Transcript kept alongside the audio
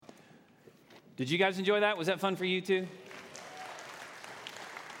Did you guys enjoy that? Was that fun for you too?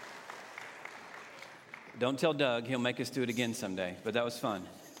 Don't tell Doug, he'll make us do it again someday, but that was fun.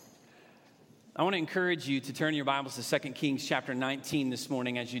 I want to encourage you to turn your Bibles to 2 Kings chapter 19 this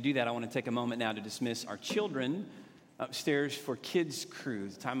morning. As you do that, I want to take a moment now to dismiss our children upstairs for Kids Crew,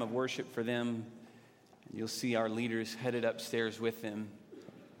 the time of worship for them. You'll see our leaders headed upstairs with them.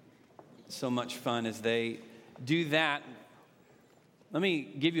 So much fun as they do that. Let me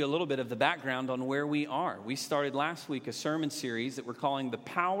give you a little bit of the background on where we are. We started last week a sermon series that we're calling The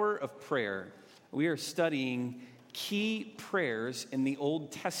Power of Prayer. We are studying key prayers in the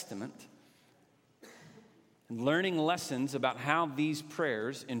Old Testament and learning lessons about how these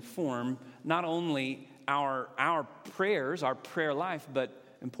prayers inform not only our prayers, our prayer life, but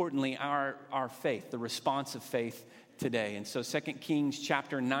importantly, our faith, the response of faith today. And so 2 Kings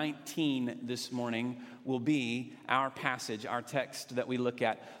chapter 19 this morning will be our passage, our text that we look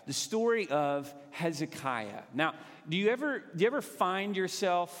at. The story of Hezekiah. Now, do you ever find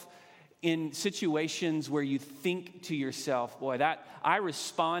yourself in situations where you think to yourself, boy, that I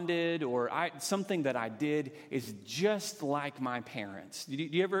responded or something that I did is just like my parents? Do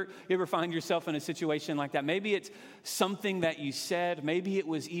you ever find yourself in a situation like that? Maybe it's something that you said. Maybe it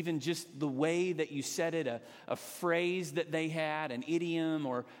was even just the way that you said it, a phrase that they had, an idiom,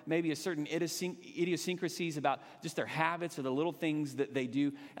 or maybe a certain idiosyncrasies about just their habits or the little things that they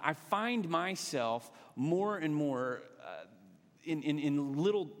do. I find myself more and more in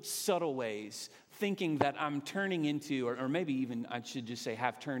little subtle ways, thinking that I'm turning into, or maybe even I should just say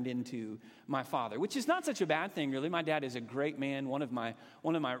have turned into my father, which is not such a bad thing, really. My dad is a great man, one of my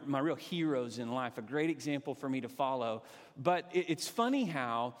real heroes in life, a great example for me to follow. But it's funny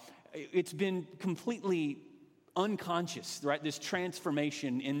how it's been completely unconscious, right? This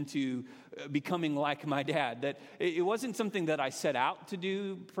transformation into becoming like my dad. That it wasn't something that I set out to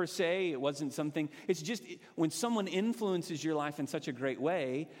do per se. It wasn't something, it's just when someone influences your life in such a great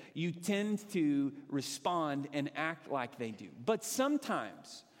way, you tend to respond and act like they do. But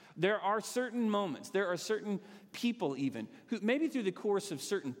sometimes there are certain moments, there are certain people even, who maybe through the course of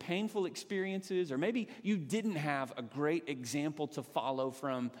certain painful experiences, or maybe you didn't have a great example to follow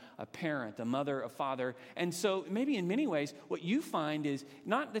from a parent, a mother, a father. And so maybe in many ways, what you find is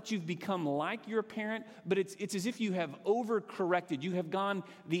not that you've become like your parent, but it's as if you have overcorrected. You have gone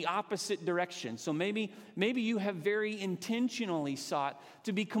the opposite direction. So maybe you have very intentionally sought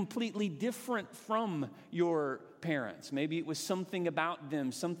to be completely different from your parents. Maybe it was something about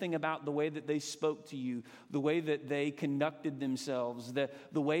them, something about the way that they spoke to you, the way that they conducted themselves, the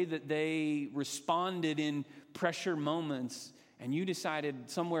way that they responded in pressure moments, and you decided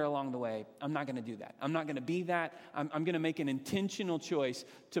somewhere along the way, I'm not going to do that. I'm not going to be that. I'm going to make an intentional choice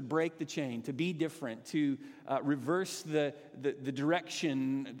to break the chain, to be different, to reverse the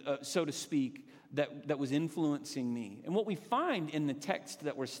direction, so to speak, that was influencing me. And what we find in the text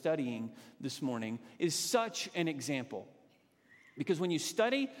that we're studying this morning is such an example. Because when you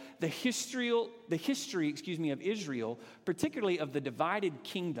study the history of Israel, particularly of the divided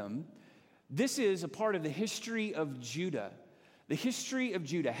kingdom, this is a part of the history of Judah. The history of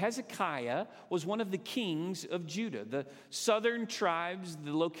Judah. Hezekiah was one of the kings of Judah, the southern tribes,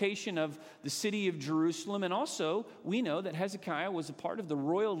 the location of the city of Jerusalem. And also, we know that Hezekiah was a part of the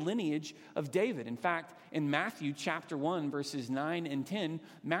royal lineage of David. In fact, in Matthew chapter 1, verses 9 and 10,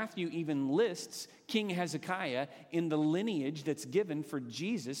 Matthew even lists King Hezekiah in the lineage that's given for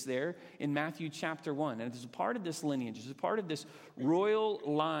Jesus there in Matthew chapter 1. And as a part of this lineage, as a part of this royal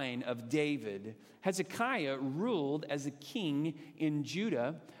line of David, Hezekiah ruled as a king in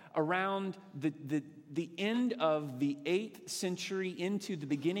Judah around the end of the 8th century into the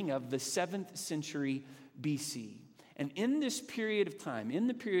beginning of the 7th century BC. And in this period of time, in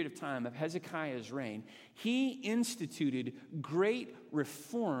the period of time of Hezekiah's reign, he instituted great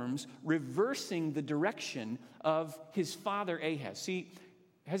reforms, reversing the direction of his father Ahaz. See,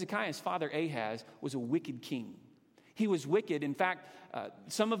 Hezekiah's father Ahaz was a wicked king. He was wicked. In fact,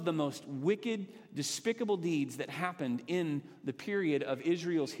 some of the most wicked, despicable deeds that happened in the period of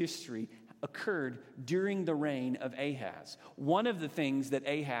Israel's history occurred during the reign of Ahaz. One of the things that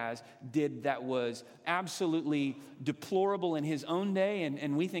Ahaz did that was absolutely deplorable in his own day,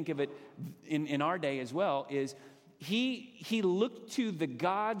 and we think of it in our day as well, is he looked to the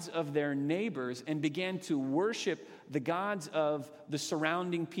gods of their neighbors and began to worship the gods of the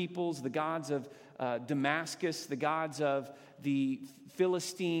surrounding peoples, the gods of Damascus, the gods of the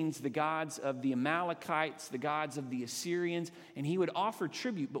Philistines, the gods of the Amalekites, the gods of the Assyrians, and he would offer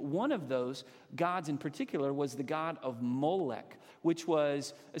tribute. But one of those gods in particular was the god of Molech, which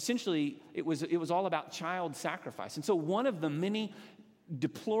was essentially, it was all about child sacrifice. And so one of the many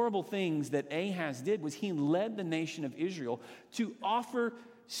deplorable things that Ahaz did was he led the nation of Israel to offer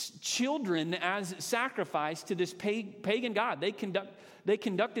children as sacrifice to this pagan god. They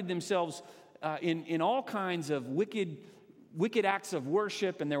conducted themselves in all kinds of wicked acts of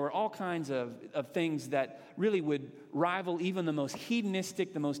worship, and there were all kinds of things that really would rival even the most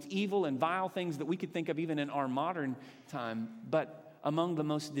hedonistic, the most evil and vile things that we could think of even in our modern time. But among the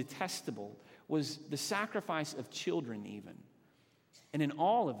most detestable was the sacrifice of children even. And in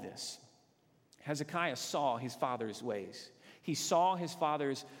all of this, Hezekiah saw his father's ways. He saw his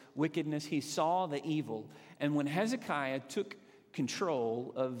father's wickedness. He saw the evil. And when Hezekiah took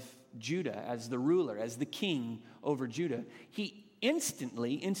control of Judah as the ruler, as the king over Judah, he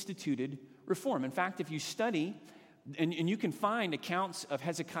instantly instituted reform. In fact, if you study, and you can find accounts of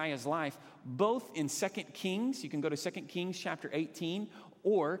Hezekiah's life both in 2 Kings, you can go to 2 Kings chapter 18,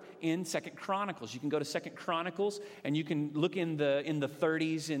 or in 2 Chronicles. You can go to 2 Chronicles, and you can look in the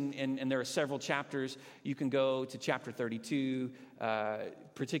 30s, and there are several chapters. You can go to chapter 32,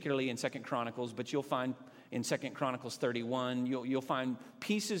 particularly in 2 Chronicles, but you'll find in 2 Chronicles 31, you'll find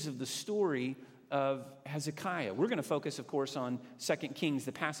pieces of the story of Hezekiah. We're going to focus, of course, on 2 Kings,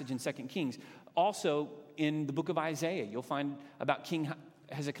 the passage in 2 Kings. Also, in the book of Isaiah, you'll find about King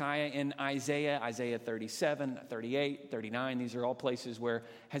Hezekiah in Isaiah 37, 38, 39. These are all places where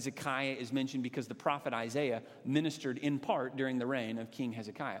Hezekiah is mentioned because the prophet Isaiah ministered in part during the reign of King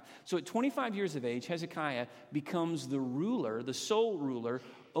Hezekiah. So at 25 years of age, Hezekiah becomes the ruler, the sole ruler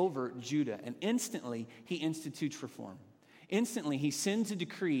over Judah. And instantly, he institutes reform. Instantly, he sends a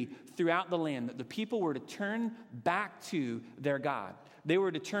decree throughout the land that the people were to turn back to their God. They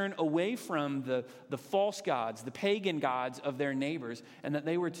were to turn away from the false gods, the pagan gods of their neighbors, and that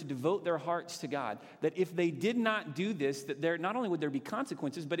they were to devote their hearts to God. That if they did not do this, that not only would there be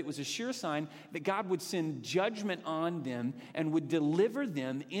consequences, but it was a sure sign that God would send judgment on them and would deliver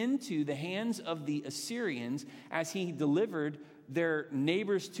them into the hands of the Assyrians as he delivered their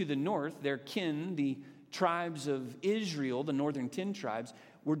neighbors to the north, their kin, the tribes of Israel, the northern 10 tribes,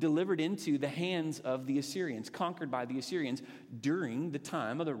 were delivered into the hands of the Assyrians, conquered by the Assyrians during the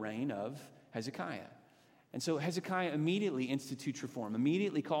time of the reign of Hezekiah. And so Hezekiah immediately institutes reform,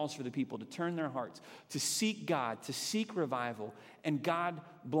 immediately calls for the people to turn their hearts, to seek God, to seek revival, and God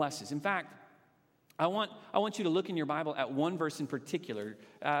blesses. In fact, I want you to look in your Bible at one verse in particular.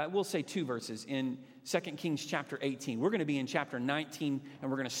 We'll say two verses in 2 Kings chapter 18. We're going to be in chapter 19, and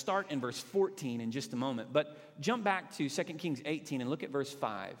we're going to start in verse 14 in just a moment. But jump back to 2 Kings 18 and look at verse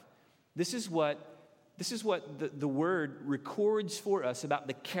 5. This is what the word records for us about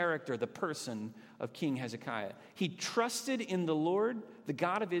the character, the person of King Hezekiah. He trusted in the Lord, the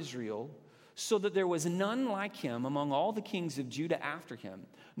God of Israel, so that there was none like him among all the kings of Judah after him,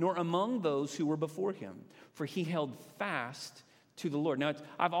 nor among those who were before him, for he held fast to the Lord. Now,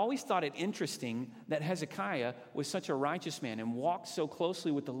 I've always thought it interesting that Hezekiah was such a righteous man and walked so closely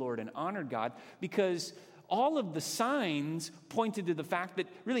with the Lord and honored God, because all of the signs pointed to the fact that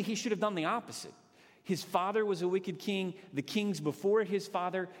really he should have done the opposite. His father was a wicked king. The kings before his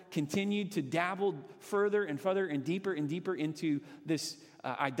father continued to dabble further and further and deeper into this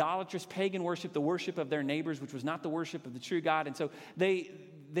idolatrous pagan worship, the worship of their neighbors, which was not the worship of the true God. And so they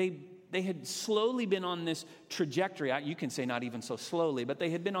had slowly been on this trajectory. You can say not even so slowly, but they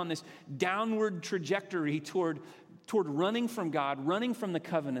had been on this downward trajectory toward running from God, running from the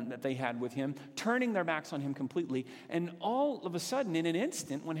covenant that they had with him, turning their backs on him completely. And all of a sudden, in an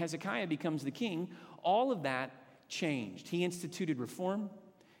instant, when Hezekiah becomes the king, all of that changed. He instituted reform.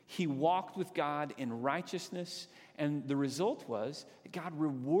 He walked with God in righteousness. And the result was that God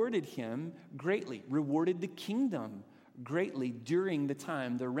rewarded him greatly, rewarded the kingdom greatly during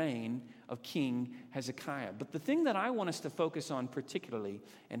the reign of King Hezekiah. But the thing that I want us to focus on particularly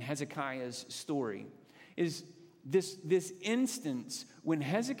in Hezekiah's story is this instance when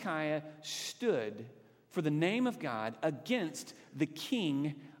Hezekiah stood for the name of God against the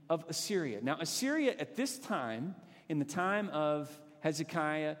king of Assyria. Now, Assyria at this time, in the time of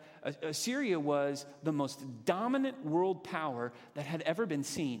Hezekiah, Assyria was the most dominant world power that had ever been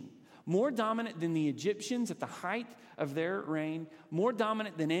seen. More dominant than the Egyptians at the height of their reign, more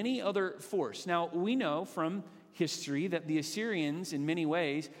dominant than any other force. Now, we know from history that the Assyrians, in many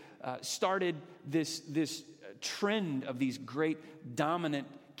ways, started this trend of these great dominant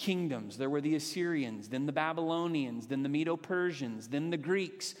kingdoms. There were the Assyrians, then the Babylonians, then the Medo-Persians, then the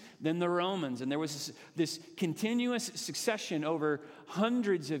Greeks, then the Romans. And there was this continuous succession over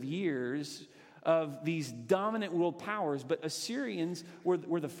hundreds of years of these dominant world powers, but Assyrians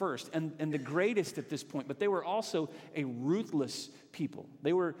were the first and the greatest at this point, but they were also a ruthless people.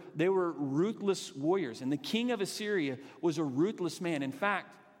 They were ruthless warriors, and the king of Assyria was a ruthless man. In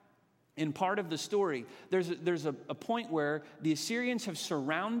fact, in part of the story, there's a point where the Assyrians have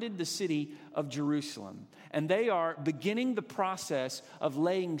surrounded the city of Jerusalem, and they are beginning the process of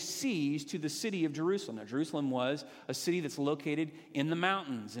laying siege to the city of Jerusalem. Now, Jerusalem was a city that's located in the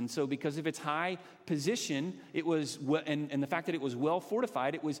mountains, and so because of its high position, it was and the fact that it was well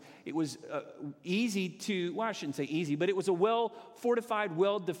fortified, it was easy to, well, I shouldn't say easy, but it was a well fortified,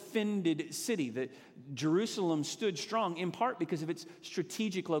 well defended city. That Jerusalem stood strong in part because of its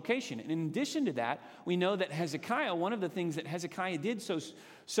strategic location. And in addition to that, we know that Hezekiah, one of the things that Hezekiah did so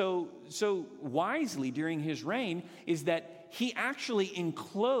wisely during his reign is that he actually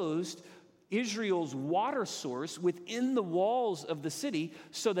enclosed Israel's water source within the walls of the city,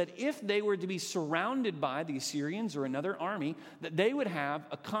 so that if they were to be surrounded by the Assyrians or another army, that they would have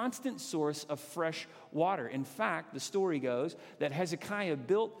a constant source of fresh water. In fact, the story goes that Hezekiah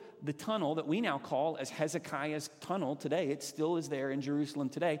built the tunnel that we now call as Hezekiah's tunnel today. It still is there in Jerusalem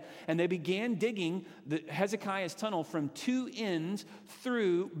today. And they began digging the Hezekiah's tunnel from two ends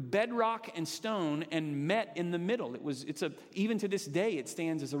through bedrock and stone and met in the middle. Even to this day, it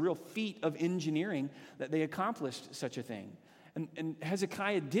stands as a real feat of engineering that they accomplished such a thing. And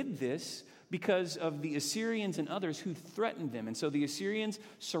Hezekiah did this because of the Assyrians and others who threatened them. And so the Assyrians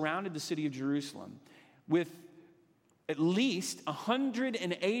surrounded the city of Jerusalem with at least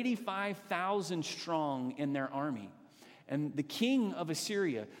 185,000 strong in their army. And the king of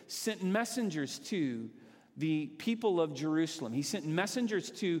Assyria sent messengers to the people of Jerusalem. He sent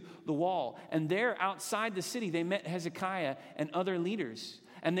messengers to the wall. And there outside the city, they met Hezekiah and other leaders.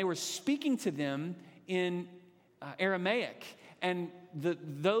 And they were speaking to them in Aramaic. And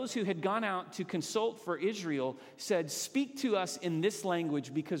those who had gone out to consult for Israel said, "Speak to us in this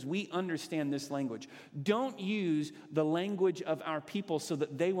language because we understand this language. Don't use the language of our people so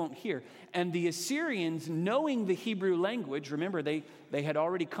that they won't hear." And the Assyrians, knowing the Hebrew language, remember they had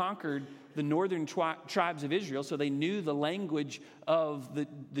already conquered the northern tribes of Israel, so they knew the language of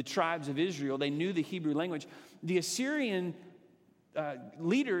the tribes of Israel. They knew the Hebrew language. The Assyrian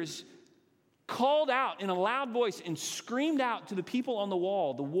leaders called out in a loud voice and screamed out to the people on the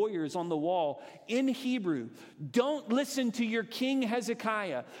wall, the warriors on the wall, in Hebrew, "Don't listen to your king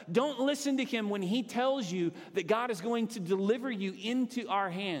Hezekiah. Don't listen to him when he tells you that God is going to deliver you into our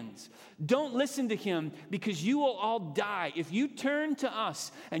hands. Don't listen to him because you will all die. If you turn to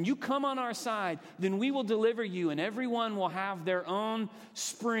us and you come on our side, then we will deliver you, and everyone will have their own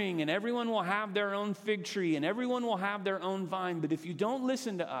spring, and everyone will have their own fig tree, and everyone will have their own vine. But if you don't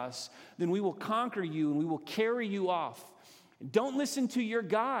listen to us, then we will conquer you and we will carry you off. Don't listen to your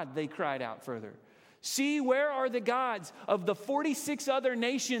God," they cried out further. "See, where are the gods of the 46 other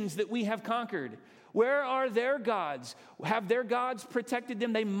nations that we have conquered? Where are their gods? Have their gods protected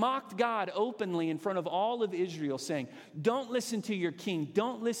them?" They mocked God openly in front of all of Israel, saying, "Don't listen to your king.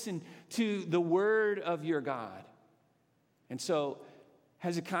 Don't listen to the word of your God." And so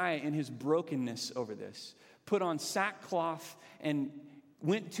Hezekiah, in his brokenness over this, put on sackcloth and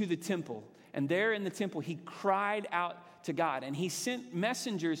went to the temple. And there in the temple, he cried out to God. And he sent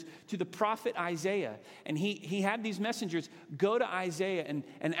messengers to the prophet Isaiah. And he had these messengers go to Isaiah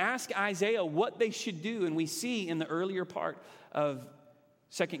and ask Isaiah what they should do. And we see in the earlier part of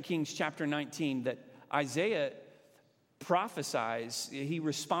 2 Kings chapter 19 that Isaiah prophesies. He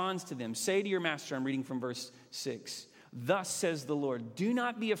responds to them. "Say to your master," I'm reading from verse 6, "Thus says the Lord, do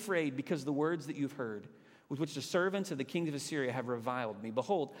not be afraid because the words that you've heard, with which the servants of the king of Assyria have reviled me.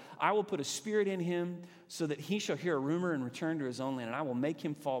 Behold, I will put a spirit in him so that he shall hear a rumor and return to his own land, and I will make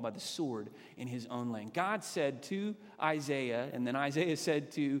him fall by the sword in his own land." God said to Isaiah, and then Isaiah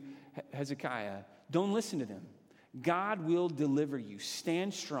said to Hezekiah, "Don't listen to them. God will deliver you.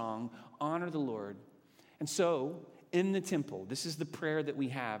 Stand strong, honor the Lord." And so, in the temple, this is the prayer that we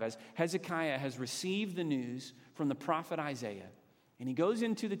have as Hezekiah has received the news from the prophet Isaiah, and he goes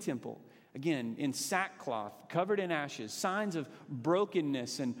into the temple, again, in sackcloth, covered in ashes, signs of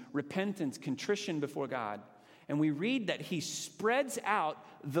brokenness and repentance, contrition before God. And we read that he spreads out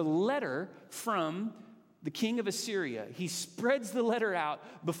the letter from the king of Assyria. He spreads the letter out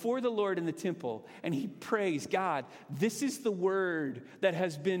before the Lord in the temple, and he prays, "God, this is the word that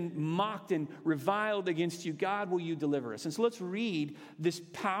has been mocked and reviled against you. God, will you deliver us?" And so let's read this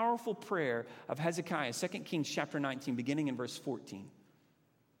powerful prayer of Hezekiah, 2 Kings chapter 19, beginning in verse 14.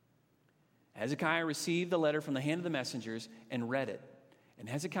 Hezekiah received the letter from the hand of the messengers and read it. And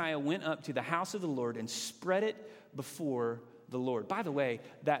Hezekiah went up to the house of the Lord and spread it before the Lord. By the way,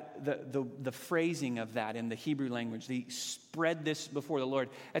 that the phrasing of that in the Hebrew language, the spread this before the Lord,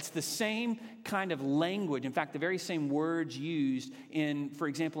 that's the same kind of language. In fact, the very same words used in, for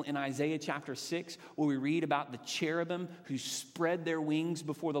example, in Isaiah chapter 6, where we read about the cherubim who spread their wings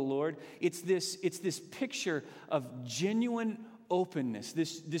before the Lord. It's this picture of genuine openness,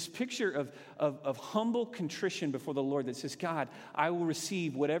 this picture of humble contrition before the Lord that says, God, I will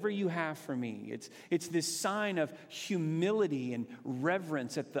receive whatever you have for me. It's this sign of humility and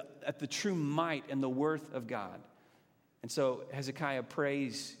reverence at the true might and the worth of God. And so Hezekiah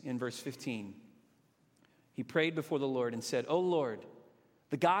prays in verse 15. He prayed before the Lord and said, O Lord,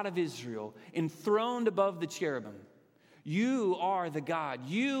 the God of Israel, enthroned above the cherubim, you are the God,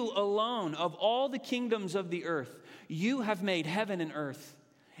 you alone of all the kingdoms of the earth. You have made heaven and earth.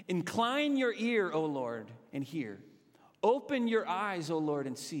 Incline your ear, O Lord, and hear. Open your eyes, O Lord,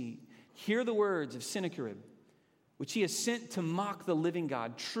 and see. Hear the words of Sennacherib, which he has sent to mock the living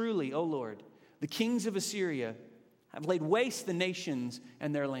God. Truly, O Lord, the kings of Assyria have laid waste the nations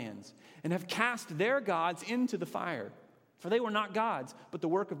and their lands, and have cast their gods into the fire. For they were not gods, but the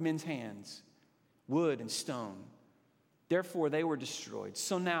work of men's hands, wood and stone. Therefore they were destroyed.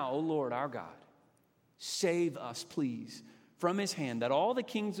 So now, O Lord, our God, save us, please, from his hand, that all the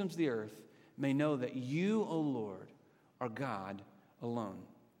kingdoms of the earth may know that you, O Lord, are God alone.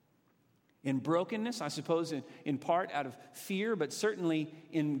 In brokenness, I suppose in part out of fear, but certainly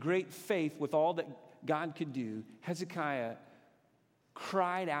in great faith with all that God could do, Hezekiah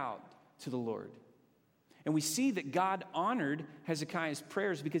cried out to the Lord. And we see that God honored Hezekiah's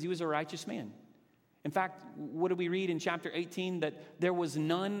prayers because he was a righteous man. In fact, what do we read in chapter 18? That there was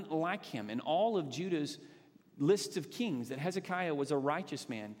none like him in all of Judah's lists of kings, that Hezekiah was a righteous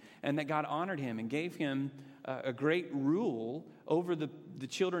man, and that God honored him and gave him a great rule over the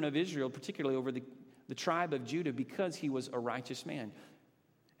children of Israel, particularly over the tribe of Judah, because he was a righteous man.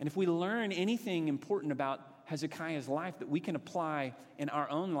 And if we learn anything important about Hezekiah's life that we can apply in our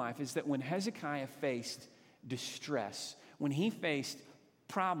own life, is that when Hezekiah faced distress, when he faced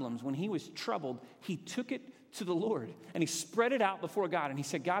problems, when he was troubled, he took it to the Lord and he spread it out before God and he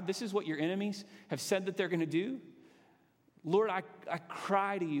said, God, this is what your enemies have said that they're going to do. Lord, I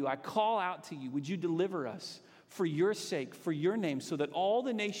cry to you, I call out to you, would you deliver us for your sake, for your name, so that all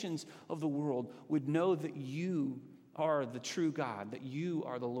the nations of the world would know that you are the true God, that you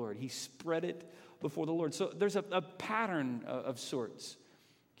are the Lord. He spread it before the Lord. So there's a pattern of sorts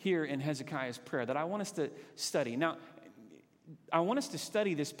here in Hezekiah's prayer that I want us to study. Now, I want us to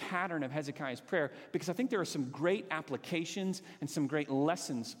study this pattern of Hezekiah's prayer because I think there are some great applications and some great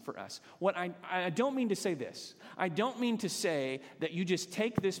lessons for us. What I don't mean to say this. I don't mean to say that you just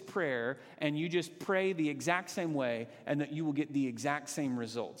take this prayer and you just pray the exact same way and that you will get the exact same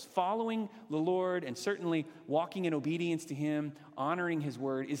results. Following the Lord and certainly walking in obedience to Him, honoring His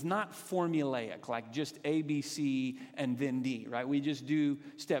word is not formulaic, like just A, B, C, and then D, right? We just do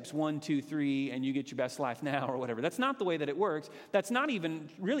steps 1, 2, 3, and you get your best life now or whatever. That's not the way that it works. That's not even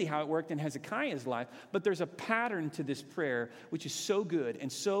really how it worked in Hezekiah's life, but there's a pattern to this prayer which is so good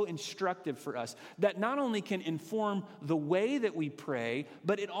and so instructive for us that not only can inform the way that we pray,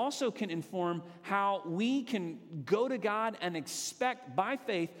 but it also can inform how we can go to God and expect by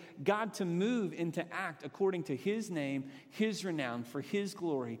faith God to move and to act according to His name, His renown, for His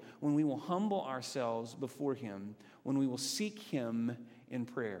glory, when we will humble ourselves before Him, when we will seek Him in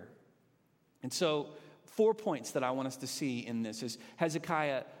prayer. And so 4 points that I want us to see in this is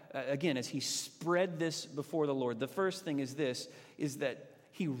Hezekiah, again, as he spread this before the Lord. The first thing is this, is that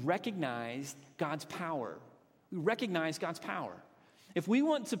he recognized God's power. We recognize God's power. If we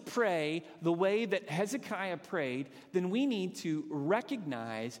want to pray the way that Hezekiah prayed, then we need to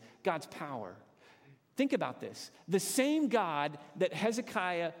recognize God's power. Think about this. The same God that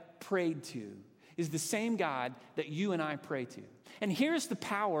Hezekiah prayed to is the same God that you and I pray to. And here's the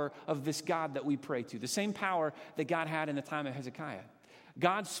power of this God that we pray to, the same power that God had in the time of Hezekiah.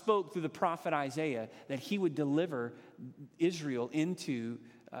 God spoke through the prophet Isaiah that He would deliver Israel into,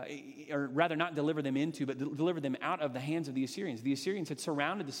 or rather not deliver them into, but deliver them out of the hands of the Assyrians. The Assyrians had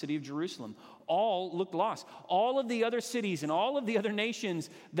surrounded the city of Jerusalem. All looked lost. All of the other cities and all of the other nations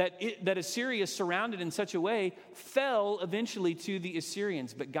that Assyria surrounded in such a way fell eventually to the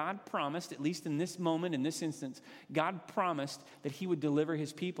Assyrians. But God promised, at least in this moment, in this instance, God promised that He would deliver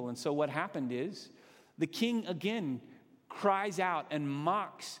His people. And so what happened is the king again cries out and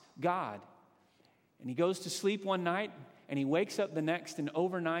mocks God. And he goes to sleep one night, and he wakes up the next, and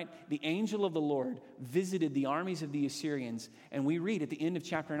overnight, the angel of the Lord visited the armies of the Assyrians. And we read at the end of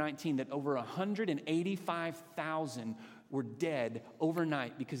chapter 19 that over 185,000 were dead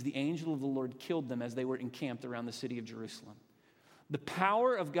overnight because the angel of the Lord killed them as they were encamped around the city of Jerusalem. The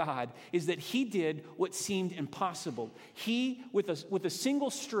power of God is that he did what seemed impossible. He, with a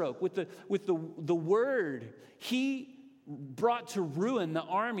single stroke, with the word, he brought to ruin the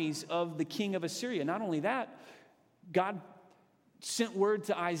armies of the king of Assyria. Not only that, God sent word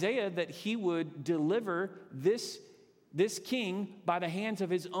to Isaiah that he would deliver this king by the hands of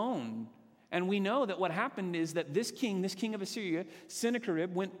his own. And we know that what happened is that this king of Assyria,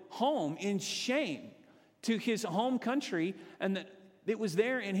 Sennacherib, went home in shame to his home country, and that it was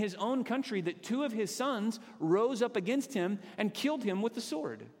there in his own country that two of his sons rose up against him and killed him with the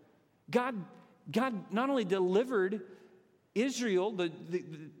sword. God not only delivered Israel, the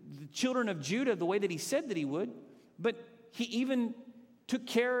children of Judah, the way that he said that he would, but he even took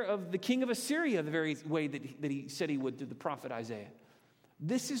care of the king of Assyria the very way that he said he would through the prophet Isaiah.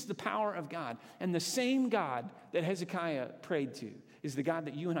 This is the power of God. And the same God that Hezekiah prayed to is the God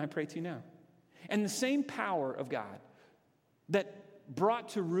that you and I pray to now. And the same power of God that brought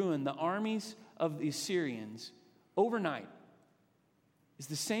to ruin the armies of the Assyrians overnight is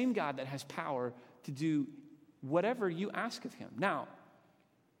the same God that has power to do whatever you ask of him. Now,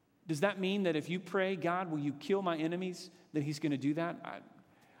 does that mean that if you pray, God, will you kill my enemies, that he's going to do that?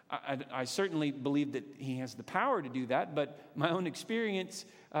 I certainly believe that he has the power to do that, but my own experience,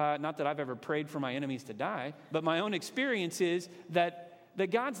 not that I've ever prayed for my enemies to die, but my own experience is that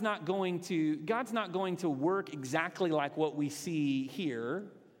God's not going to work exactly like what we see here,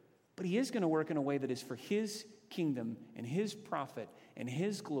 but he is going to work in a way that is for his kingdom and his profit and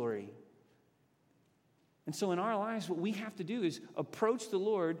his glory. And so in our lives, what we have to do is approach the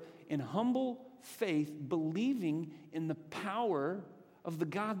Lord in humble faith, believing in the power of the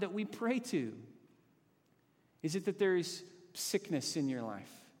God that we pray to. Is it that there is sickness in your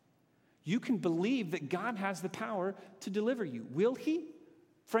life? You can believe that God has the power to deliver you. Will he?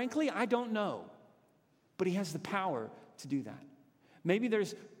 Frankly, I don't know. But he has the power to do that. Maybe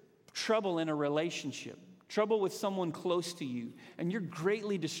there's trouble in a relationship, trouble with someone close to you, and you're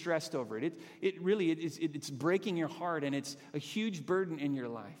greatly distressed over it. It's breaking your heart, and it's a huge burden in your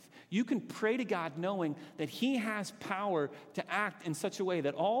life. You can pray to God knowing that he has power to act in such a way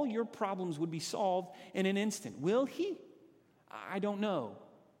that all your problems would be solved in an instant. Will he? I don't know.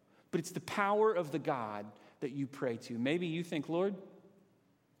 But it's the power of the God that you pray to. Maybe you think, Lord,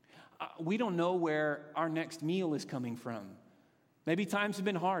 we don't know where our next meal is coming from. Maybe times have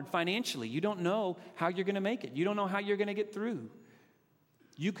been hard financially. You don't know how you're going to make it. You don't know how you're going to get through.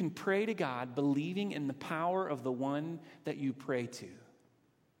 You can pray to God believing in the power of the one that you pray to.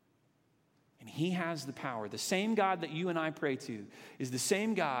 And he has the power. The same God that you and I pray to is the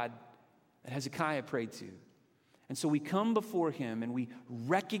same God that Hezekiah prayed to. And so we come before him and we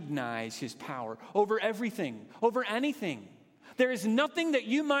recognize his power over everything, over anything. There is nothing that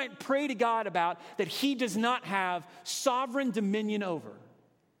you might pray to God about that he does not have sovereign dominion over.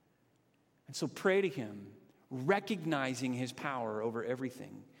 And so pray to him, recognizing his power over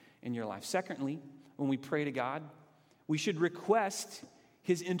everything in your life. Secondly, when we pray to God, we should request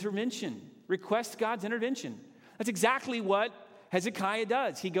his intervention. Request God's intervention. That's exactly what Hezekiah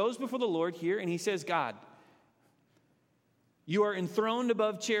does. He goes before the Lord here and he says, God, you are enthroned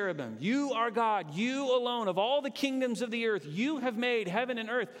above cherubim. You are God. You alone of all the kingdoms of the earth. You have made heaven and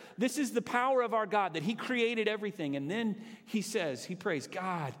earth. This is the power of our God, that he created everything. And then he prays,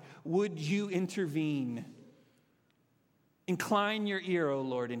 God, would you intervene? Incline your ear, O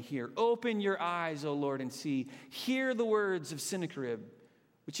Lord, and hear. Open your eyes, O Lord, and see. Hear the words of Sennacherib,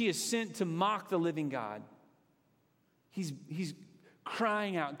 which he has sent to mock the living God. He's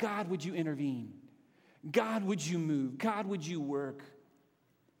crying out, God, would you intervene? God, would you move? God, would you work?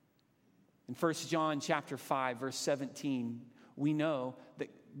 In 1 John chapter 5, verse 17, we know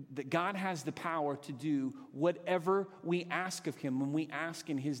that God has the power to do whatever we ask of him when we ask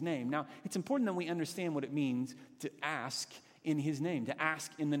in his name. Now, it's important that we understand what it means to ask in his name, to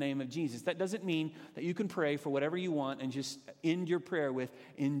ask in the name of Jesus. That doesn't mean that you can pray for whatever you want and just end your prayer with,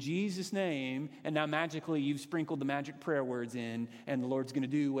 in Jesus' name, and now magically you've sprinkled the magic prayer words in and the Lord's going to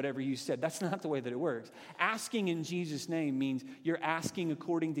do whatever you said. That's not the way that it works. Asking in Jesus' name means you're asking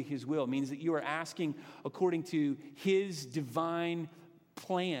according to his will, means that you are asking according to his divine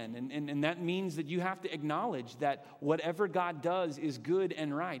plan. And that means that you have to acknowledge that whatever God does is good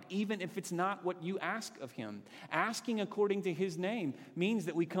and right, even if it's not what you ask of him. Asking according to his name means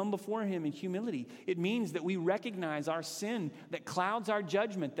that we come before him in humility. It means that we recognize our sin that clouds our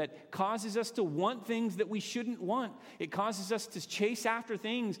judgment, that causes us to want things that we shouldn't want. It causes us to chase after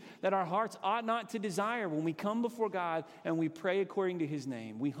things that our hearts ought not to desire. When we come before God and we pray according to his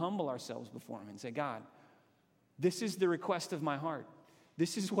name, we humble ourselves before him and say, God, this is the request of my heart.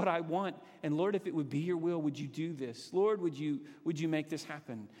 This is what I want. And Lord, if it would be your will, would you do this? Lord, would you make this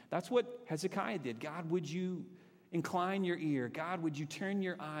happen? That's what Hezekiah did. God, would you incline your ear? God, would you turn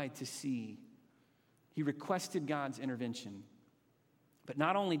your eye to see? He requested God's intervention. But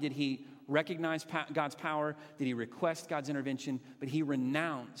not only did he recognize God's power, did he request God's intervention, but he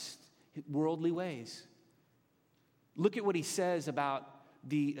renounced worldly ways. Look at what he says about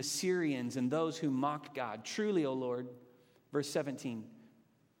the Assyrians and those who mock God. Truly, O Lord, verse 17,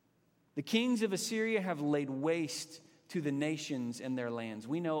 the kings of Assyria have laid waste to the nations and their lands.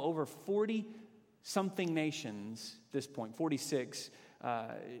 We know over 40-something nations at this point. 46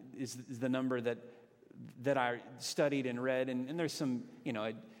 is the number that I studied and read. And there's some,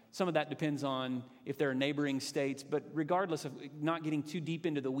 some of that depends on if there are neighboring states. But regardless of not getting too deep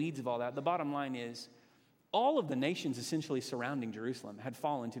into the weeds of all that, the bottom line is all of the nations essentially surrounding Jerusalem had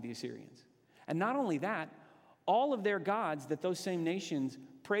fallen to the Assyrians. And not only that, all of their gods that those same nations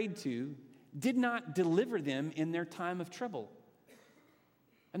prayed to did not deliver them in their time of trouble.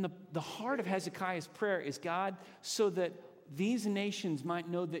 And the heart of Hezekiah's prayer is, God, so that these nations might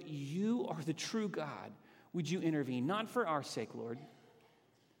know that you are the true God, would you intervene? Not for our sake, Lord,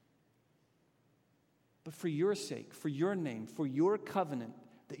 but for your sake, for your name, for your covenant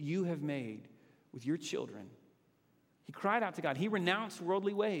that you have made with your children. He cried out to God. He renounced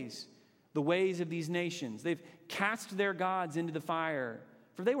worldly ways, the ways of these nations. They've cast their gods into the fire,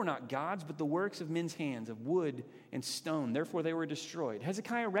 for they were not gods, but the works of men's hands, of wood and stone. Therefore, they were destroyed.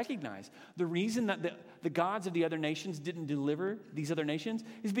 Hezekiah recognized the reason that the gods of the other nations didn't deliver these other nations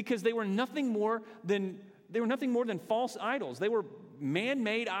is because they were nothing more than false idols. They were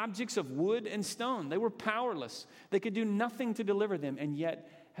man-made objects of wood and stone. They were powerless. They could do nothing to deliver them. And yet,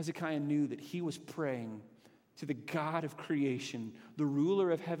 Hezekiah knew that he was praying to the God of creation, the ruler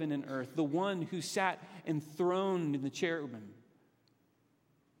of heaven and earth, the one who sat enthroned in the cherubim.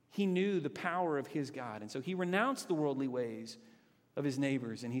 He knew the power of his God. And so he renounced the worldly ways of his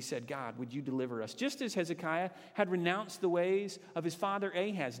neighbors. And he said, God, would you deliver us? Just as Hezekiah had renounced the ways of his father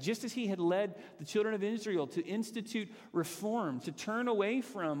Ahaz, just as he had led the children of Israel to institute reform, to turn away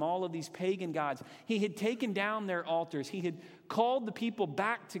from all of these pagan gods. He had taken down their altars. He had called the people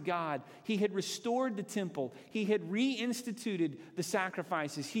back to God. He had restored the temple. He had reinstituted the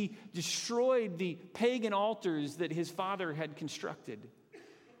sacrifices. He destroyed the pagan altars that his father had constructed.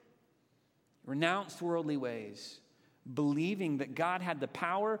 Renounced worldly ways, believing that God had the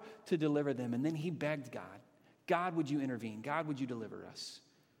power to deliver them. And then he begged God, God, would you intervene? God, would you deliver us?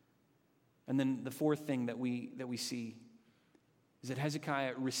 And then the fourth thing that we see is that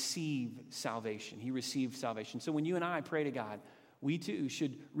Hezekiah received salvation. He received salvation. So when you and I pray to God, we too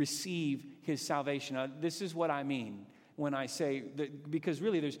should receive his salvation. Now, this is what I mean when I say that, because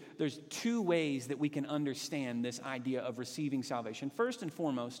really there's two ways that we can understand this idea of receiving salvation. First and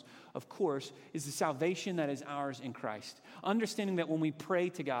foremost, of course, is the salvation that is ours in Christ. Understanding that when we pray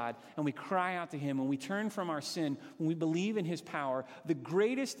to God and we cry out to him, when we turn from our sin, when we believe in his power, the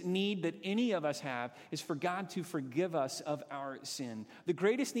greatest need that any of us have is for God to forgive us of our sin. The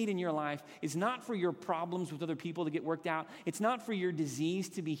greatest need in your life is not for your problems with other people to get worked out. It's not for your disease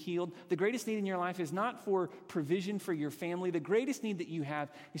to be healed. The greatest need in your life is not for provision for your family. The greatest need that you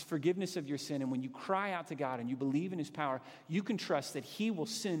have is forgiveness of your sin. And when you cry out to God and you believe in his power, you can trust that he will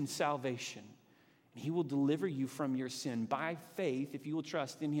send salvation. And he will deliver you from your sin by faith, if you will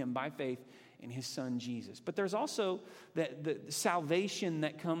trust in him, by faith in his son Jesus. But there's also the salvation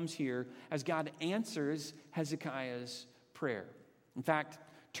that comes here as God answers Hezekiah's prayer. In fact,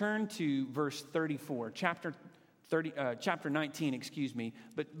 turn to verse 34, chapter 19,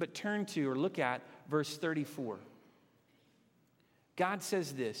 but turn to or look at verse 34. God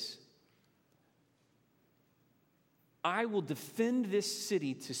says this, I will defend this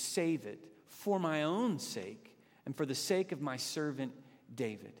city to save it for my own sake and for the sake of my servant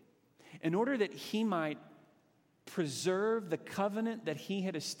David, in order that he might preserve the covenant that he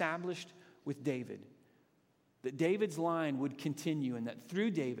had established with David, that David's line would continue and that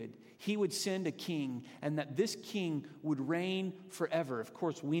through David he would send a king and that this king would reign forever. Of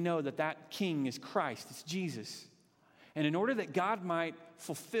course, we know that king is Christ, it's Jesus. And in order that God might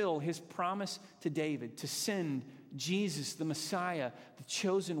fulfill his promise to David to send Jesus, the Messiah, the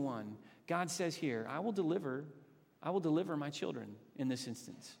chosen one, God says here, I will deliver my children in this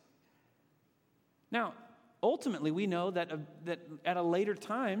instance. Now, ultimately, we know that at a later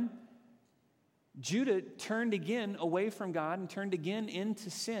time, Judah turned again away from God and turned again into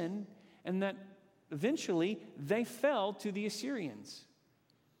sin, and that eventually they fell to the Assyrians.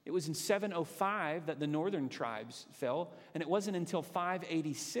 It was in 705 that the northern tribes fell, and it wasn't until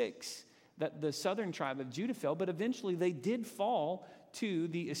 586 that the southern tribe of Judah fell, but eventually they did fall to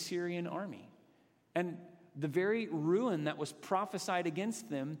the Assyrian army. And the very ruin that was prophesied against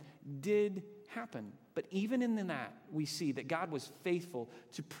them did happen. But even in that, we see that God was faithful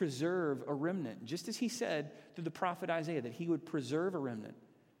to preserve a remnant, just as he said through the prophet Isaiah that he would preserve a remnant,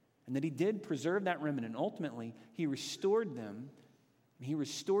 and that he did preserve that remnant. And ultimately, he restored them, and he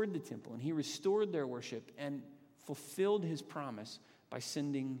restored the temple, and he restored their worship, and fulfilled his promise by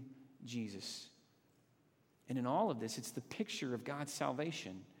sending Jesus. And in all of this, it's the picture of God's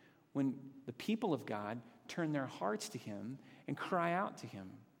salvation when the people of God turn their hearts to him and cry out to him.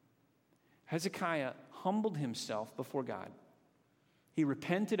 Hezekiah humbled himself before God. He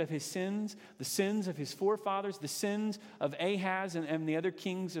repented of his sins, the sins of his forefathers, the sins of Ahaz and the other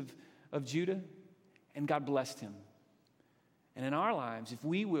kings of Judah, and God blessed him. And in our lives, if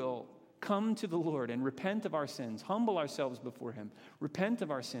we will come to the Lord and repent of our sins, humble ourselves before him, repent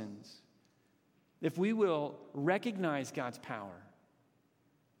of our sins, if we will recognize God's power,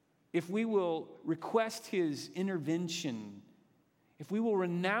 if we will request his intervention, if we will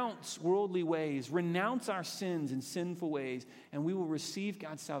renounce worldly ways, renounce our sins and sinful ways, and we will receive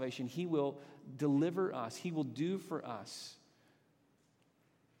God's salvation, he will deliver us. He will do for us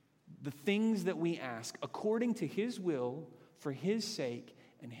the things that we ask according to his will, for his sake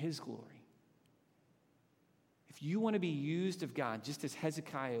and his glory. If you want to be used of God, just as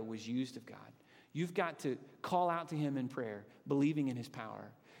Hezekiah was used of God, you've got to call out to him in prayer, believing in his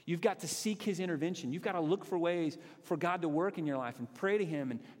power. You've got to seek his intervention. You've got to look for ways for God to work in your life and pray to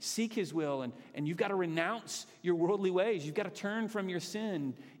him and seek his will. And you've got to renounce your worldly ways. You've got to turn from your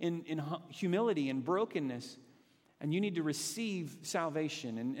sin in humility and brokenness. And you need to receive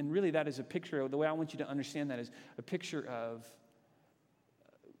salvation. And really that is a picture, the way I want you to understand that is a picture of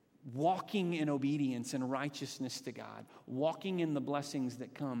walking in obedience and righteousness to God. Walking in the blessings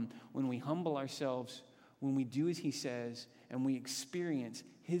that come when we humble ourselves, when we do as he says, and we experience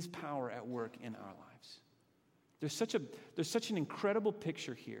his power at work in our lives. There's such an incredible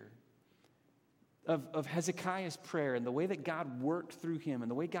picture here of Hezekiah's prayer and the way that God worked through him and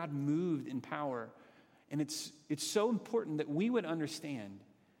the way God moved in power. And it's so important that we would understand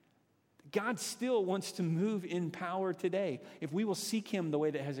God still wants to move in power today if we will seek him the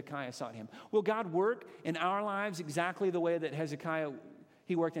way that Hezekiah sought him. Will God work in our lives exactly the way that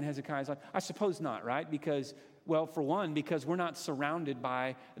he worked in Hezekiah's life? I suppose not, right? Because we're not surrounded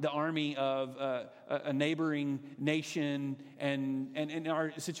by the army of a neighboring nation, and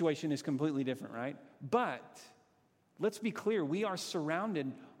our situation is completely different, right? But let's be clear, we are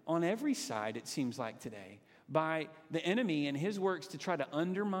surrounded on every side, it seems like today, by the enemy and his works to try to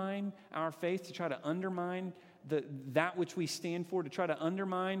undermine our faith, to try to undermine that which we stand for, to try to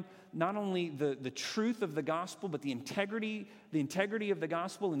undermine not only the truth of the gospel, but the integrity of the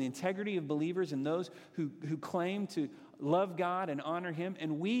gospel and the integrity of believers and those who claim to love God and honor him.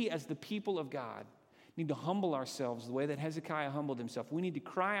 And we, as the people of God, need to humble ourselves the way that Hezekiah humbled himself. We need to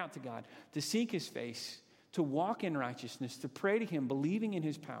cry out to God, to seek his face, to walk in righteousness, to pray to him, believing in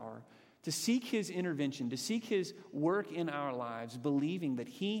his power, to seek his intervention, to seek his work in our lives, believing that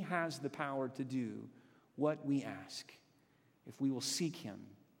he has the power to do what we ask if we will seek him.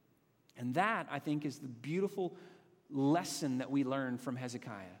 And that, I think, is the beautiful lesson that we learn from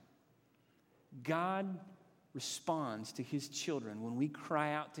Hezekiah. God responds to his children when we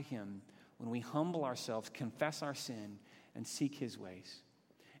cry out to him, when we humble ourselves, confess our sin, and seek his ways.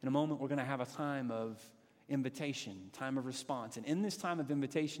 In a moment, we're going to have a time of invitation, time of response. And in this time of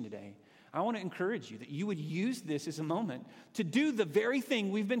invitation today, I want to encourage you that you would use this as a moment to do the very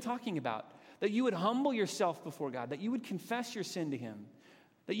thing we've been talking about, that you would humble yourself before God, that you would confess your sin to him,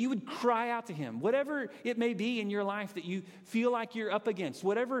 that you would cry out to him, whatever it may be in your life that you feel like you're up against,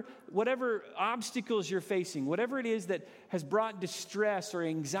 whatever obstacles you're facing, whatever it is that has brought distress or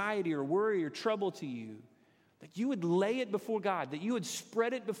anxiety or worry or trouble to you, that you would lay it before God, that you would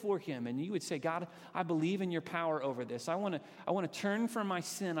spread it before him, and you would say, God, I believe in your power over this. I want to turn from my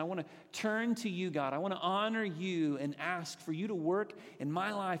sin. I want to turn to you, God. I want to honor you and ask for you to work in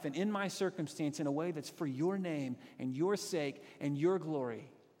my life and in my circumstance in a way that's for your name and your sake and your glory.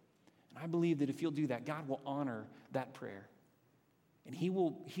 And I believe that if you'll do that, God will honor that prayer. And he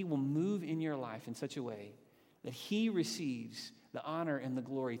will move in your life in such a way that he receives the honor and the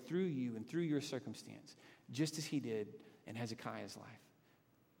glory through you and through your circumstance, just as he did in Hezekiah's life.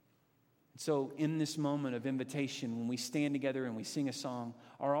 And so in this moment of invitation, when we stand together and we sing a song,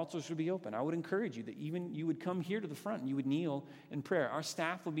 our altars will be open. I would encourage you that even you would come here to the front and you would kneel in prayer. Our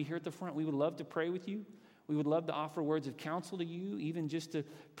staff will be here at the front. We would love to pray with you. We would love to offer words of counsel to you, even just to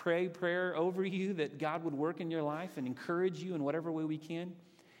pray prayer over you that God would work in your life and encourage you in whatever way we can.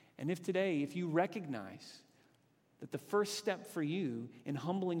 And if today, if you recognize that the first step for you in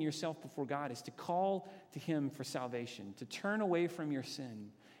humbling yourself before God is to call to Him for salvation, to turn away from your sin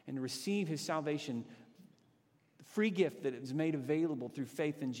and to receive His salvation, the free gift that is made available through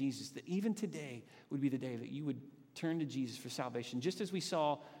faith in Jesus, that even today would be the day that you would turn to Jesus for salvation. Just as we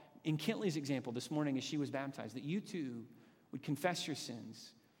saw in Kintley's example this morning as she was baptized, that you too would confess your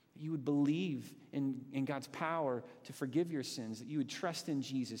sins, that you would believe in God's power to forgive your sins, that you would trust in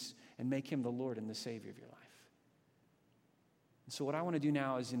Jesus and make Him the Lord and the Savior of your life. And so what I want to do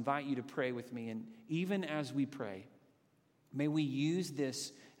now is invite you to pray with me. And even as we pray, may we use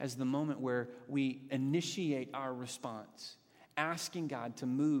this as the moment where we initiate our response, asking God to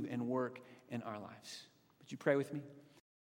move and work in our lives. Would you pray with me?